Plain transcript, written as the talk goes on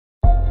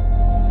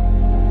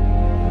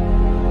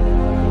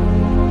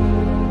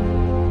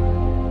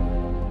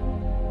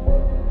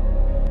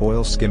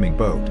Oil skimming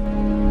boat.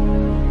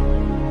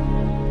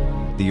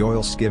 The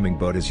oil skimming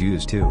boat is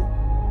used to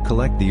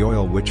collect the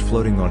oil which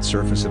floating on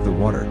surface of the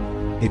water.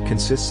 It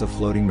consists of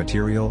floating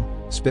material,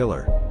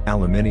 spiller,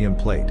 aluminium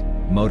plate,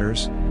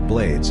 motors,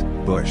 blades,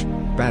 bush,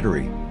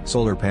 battery,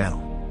 solar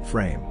panel,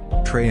 frame,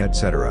 tray,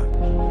 etc.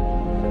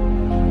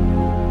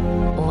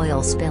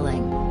 Oil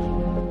spilling.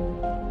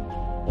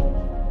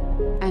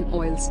 An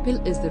oil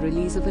spill is the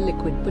release of a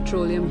liquid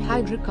petroleum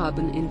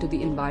hydrocarbon into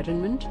the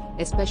environment,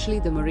 especially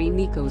the marine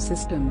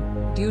ecosystem,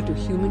 due to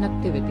human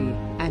activity,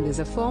 and is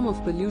a form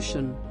of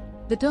pollution.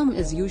 The term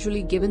is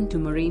usually given to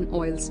marine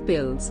oil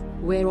spills,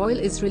 where oil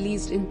is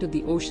released into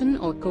the ocean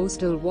or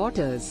coastal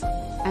waters.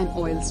 An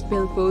oil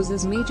spill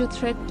poses major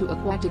threat to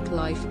aquatic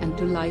life and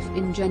to life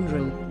in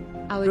general.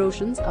 Our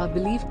oceans are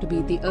believed to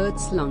be the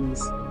Earth's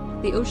lungs.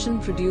 The ocean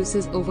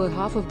produces over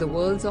half of the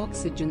world's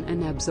oxygen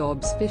and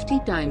absorbs 50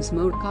 times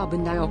more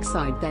carbon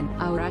dioxide than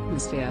our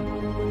atmosphere.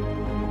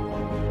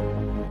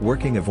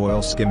 Working of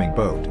oil skimming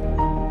boat.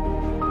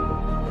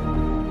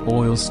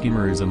 Oil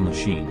skimmer is a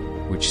machine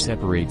which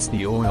separates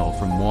the oil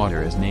from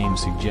water, as name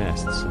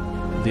suggests.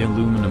 The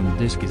aluminum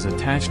disc is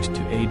attached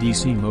to a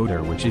DC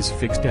motor which is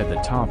fixed at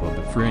the top of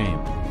the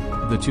frame.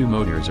 The two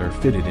motors are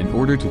fitted in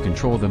order to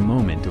control the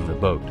movement of the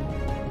boat.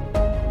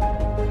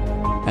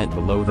 At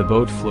below the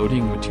boat,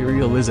 floating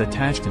material is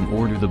attached in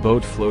order the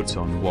boat floats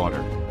on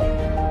water.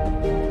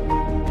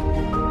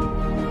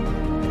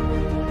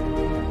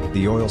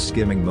 The oil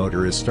skimming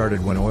motor is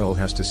started when oil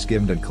has to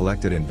skimmed and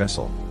collected in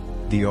vessel.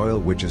 The oil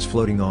which is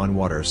floating on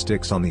water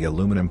sticks on the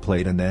aluminum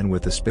plate, and then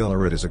with the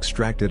spiller it is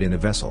extracted in a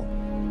vessel.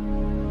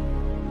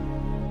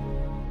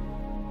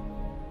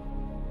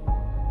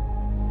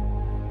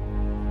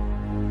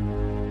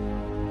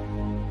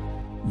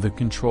 The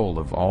control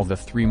of all the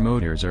three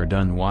motors are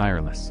done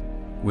wireless,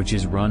 which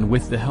is run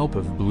with the help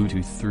of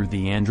Bluetooth through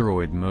the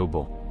Android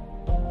mobile.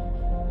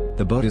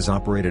 The boat is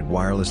operated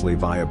wirelessly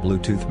via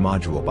Bluetooth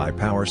module by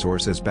power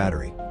source as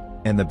battery,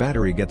 and the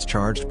battery gets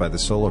charged by the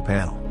solar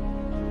panel.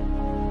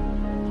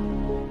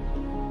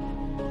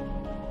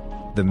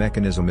 The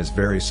mechanism is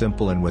very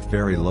simple and with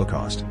very low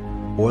cost.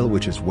 Oil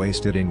which is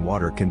wasted in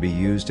water can be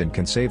used and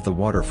can save the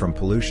water from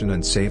pollution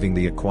and saving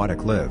the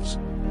aquatic lives.